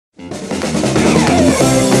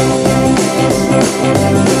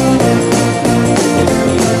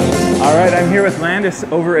find us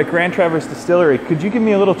over at Grand Traverse Distillery. Could you give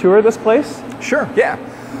me a little tour of this place? Sure, yeah.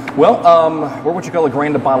 Well, we're what you call a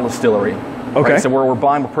grain to bottle distillery. Okay. Right? So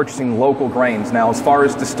we're purchasing local grains. Now, as far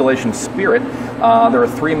as distillation spirit, there are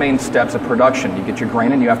three main steps of production. You get your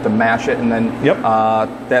grain and you have to mash it, and then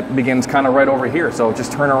that begins kind of right over here. So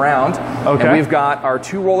just turn around, and we've got our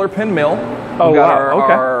 2-roller pin mill. We've got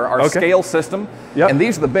our scale system, and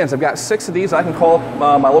these are the bins. I've got 6 of these. I can call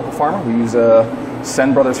my local farmer. We use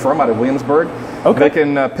Sen Brothers Firm out of Williamsburg. They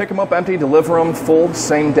can pick them up empty, deliver them full,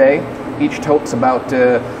 same day. Each tote's about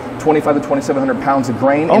 2,500 to 2,700 pounds of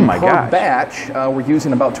grain. Oh my gosh. Per batch, we're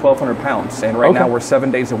using about 1,200 pounds. And right now we're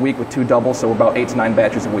 7 days a week with 2 doubles, so we're about 8 to 9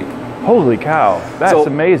 batches a week. Holy cow, that's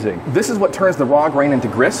amazing. This is what turns the raw grain into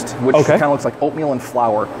grist, which kind of looks like oatmeal and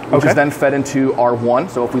flour, which is then fed into R1.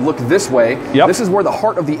 So if we look this way, this is where the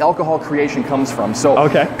heart of the alcohol creation comes from. So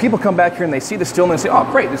people come back here and they see the still and they say, oh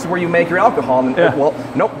great, this is where you make your alcohol. And well,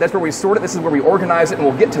 nope, that's where we sort it, this is where we organize it, and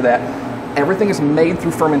we'll get to that. Everything is made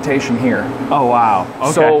through fermentation here. Oh, wow.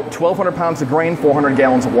 So 1,200 pounds of grain, 400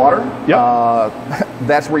 gallons of water.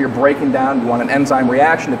 That's where you're breaking down. You want an enzyme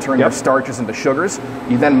reaction to turn your starches into sugars.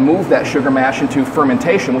 You then move that sugar mash into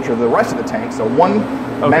fermentation, which are the rest of the tank. So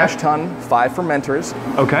 1 mash tun, 5 fermenters.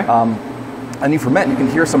 And you ferment, you can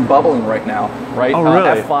hear some bubbling right now, right? Oh,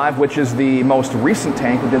 really? F5, which is the most recent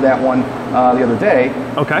tank. We did that one the other day.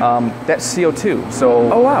 That's CO2.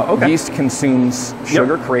 So yeast consumes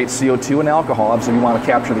sugar, creates CO2 and alcohol. Obviously, we want to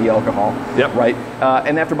capture the alcohol, right?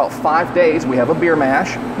 And after about 5 days, we have a beer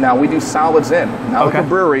mash. Now, we do solids in. Now, like a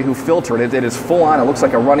brewery who filtered it, it is full on. It looks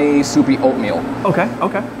like a runny, soupy oatmeal.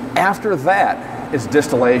 After that is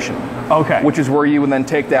distillation. Which is where you would then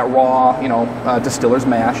take that raw, distiller's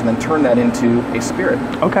mash and then turn that into a spirit.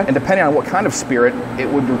 And depending on what kind of spirit, it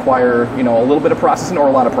would require, a little bit of processing or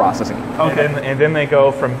a lot of processing. And then they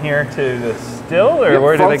go from here to the still, or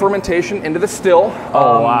where do they? From fermentation into the still.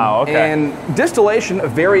 And distillation,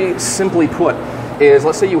 very simply put, is,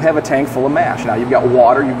 let's say you have a tank full of mash. Now you've got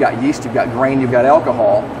water, you've got yeast, you've got grain, you've got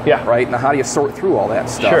alcohol. Right? Now how do you sort through all that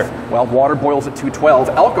stuff? Well, water boils at 212.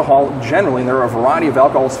 Alcohol, generally, and there are a variety of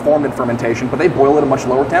alcohols formed in fermentation, but they boil at a much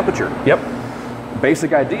lower temperature.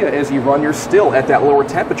 Basic idea is you run your still at that lower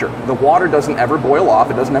temperature. The water doesn't ever boil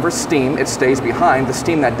off, it doesn't ever steam, it stays behind. The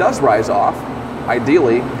steam that does rise off,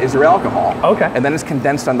 ideally, is your alcohol. And then it's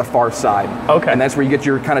condensed on the far side. And that's where you get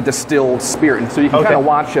your kind of distilled spirit. And so you can kind of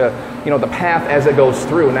watch the path as it goes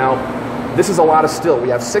through. Now, this is a lot of still. We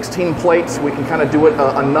have 16 plates. We can kind of do it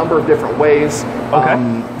a number of different ways.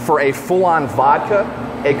 For a full-on vodka,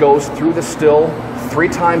 it goes through the still 3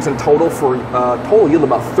 times in total for total yield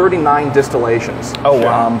about 39 distillations.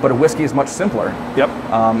 But a whiskey is much simpler.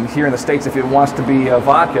 Here in the States, if it wants to be a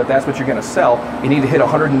vodka, if that's what you're going to sell, you need to hit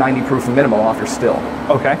 190 proof minimum off your still.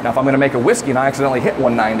 Now, if I'm going to make a whiskey and I accidentally hit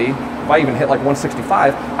 190, if I even hit like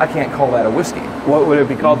 165, I can't call that a whiskey. What would it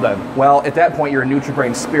be called then? Well, at that point, you're a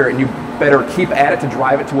Nutri-Grain spirit, and you better keep at it to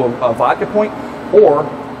drive it to a vodka point, or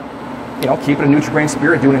keep it a Nutri-Grain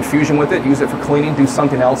spirit, do an infusion with it, use it for cleaning, do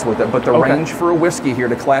something else with it. But the range for a whiskey here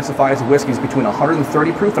to classify as a whiskey is between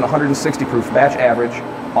 130 proof and 160 proof batch average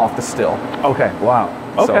off the still.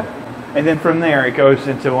 And then from there, it goes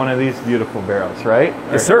into one of these beautiful barrels, right?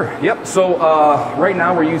 Yes, sir. So right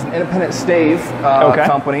now we're using Independent Stave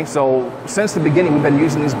company. So since the beginning, we've been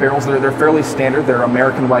using these barrels. They're fairly standard. They're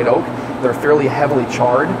American white oak. They're fairly heavily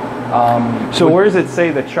charred. So where does it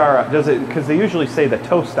say the char? Does it? Because they usually say the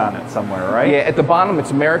toast on it somewhere, right? Yeah, at the bottom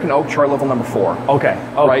it's American oak, char level number 4.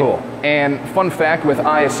 Cool. And fun fact with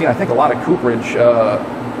ISC, I think a lot of cooperage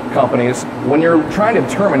companies, when you're trying to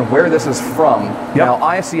determine where this is from, now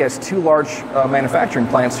ISC has 2 large manufacturing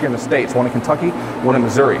plants here in the States, one in Kentucky, one in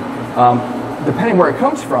Missouri. Depending where it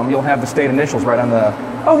comes from, you'll have the state initials right on the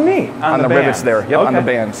on the rivets there. On the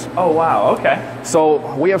bands.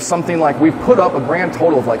 So we have something like, we've put up a grand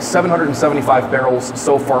total of like 775 barrels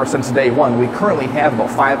so far since day one. We currently have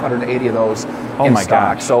about 580 of those in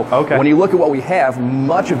stock. So when you look at what we have,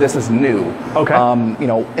 much of this is new.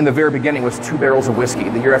 In the very beginning it was 2 barrels of whiskey.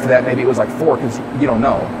 The year after that maybe it was like 4, because you don't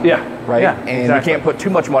know. And you can't put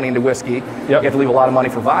too much money into whiskey. You have to leave a lot of money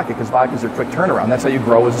for vodka, because vodkas are quick turnaround. That's how you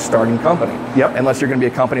grow as a starting company. Unless you're going to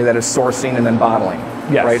be a company that is sourcing and then bottling.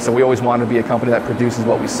 So we always wanted to be a company that produces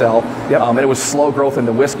what we sell. And it was slow growth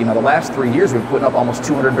into whiskey. Now the last 3 years we've put up almost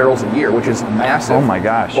 200 barrels a year, which is massive.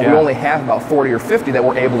 But we only have about 40 or 50 that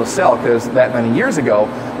we're able to sell, because that many years ago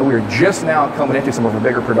we were just now coming into some of our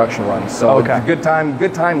bigger production runs. So good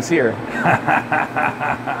times here.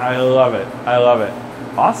 I love it.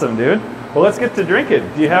 Awesome, dude. Well, let's get to drinking.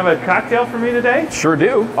 Do you have a cocktail for me today? Sure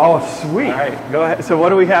do. Oh, sweet. All right, go ahead. So what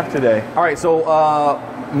do we have today? All right, so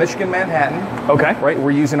Michigan Manhattan. Okay. Right,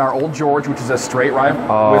 we're using our Ole George, which is a straight rye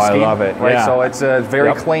whiskey. I love it. Right, yeah. so it's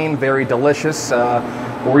very clean, very delicious.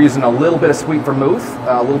 We're using a little bit of Sweet Vermouth,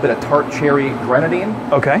 a little bit of Tart cherry Grenadine.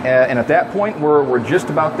 Okay. And at that point, we're just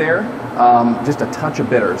about there. Just a touch of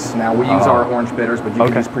bitters. Now we use our orange bitters, but you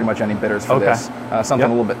can use pretty much any bitters for this.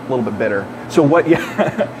 Something a little bit bitter. So what?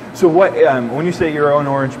 Yeah. So what? When you say your own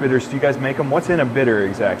orange bitters, do you guys make them? What's in a bitter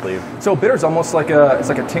exactly? So bitter's almost like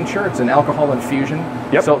a tincture. It's an alcohol infusion.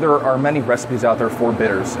 Yep. So there are many recipes out there for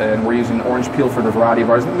bitters, and we're using orange peel for the variety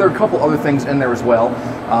of ours. There are a couple other things in there as well,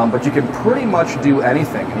 but you can pretty much do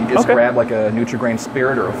anything. And you just grab like a Nutri-Grain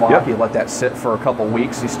spirit or a vodka, you let that sit for a couple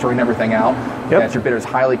weeks, you strain everything out. That's your bitters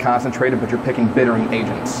highly concentrated, but you're picking bittering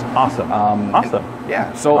agents. Awesome. Awesome.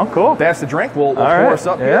 Yeah. So cool. That's the drink. We'll pour us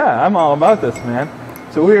up here. Yeah, I'm all about this, man.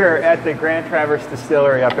 So we are at the Grand Traverse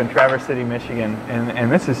Distillery up in Traverse City, Michigan,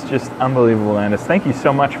 and this is just unbelievable, Landis. Thank you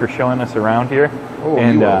so much for showing us around here. Oh,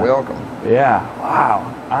 and, you are welcome. Yeah,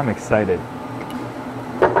 wow, I'm excited.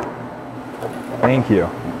 Thank you.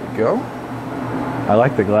 There you go. I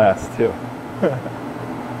like the glass, too.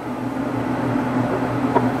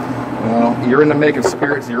 Well, you're into making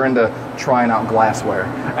spirits, you're into trying out glassware.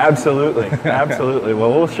 Absolutely, absolutely.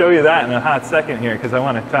 Well, we'll show you that in a hot second here because I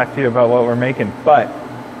want to talk to you about what we're making. But,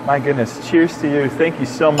 my goodness, cheers to you. Thank you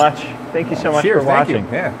so much. Thank you so much for watching.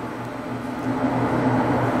 Yeah.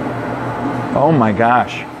 Oh my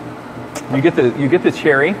gosh. You get the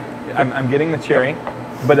cherry. I'm getting the cherry.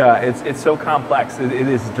 But it's so complex. It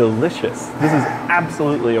is delicious. This is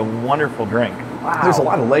absolutely a wonderful drink. Wow. There's a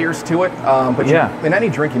lot of layers to it, but in any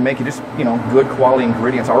drink you make, you just, good quality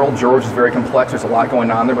ingredients. Our Ole George is very complex. There's a lot going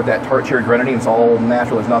on there, but that Tart cherry Grenadine is all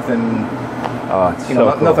natural. There's nothing,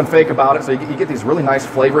 cool. Nothing fake about it. So you get these really nice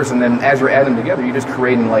flavors, and then as you're adding them together, you're just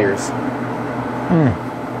creating layers.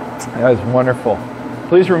 That is wonderful.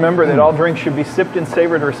 Please remember that all drinks should be sipped and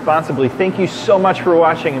savored responsibly. Thank you so much for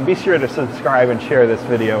watching, and be sure to subscribe and share this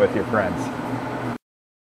video with your friends.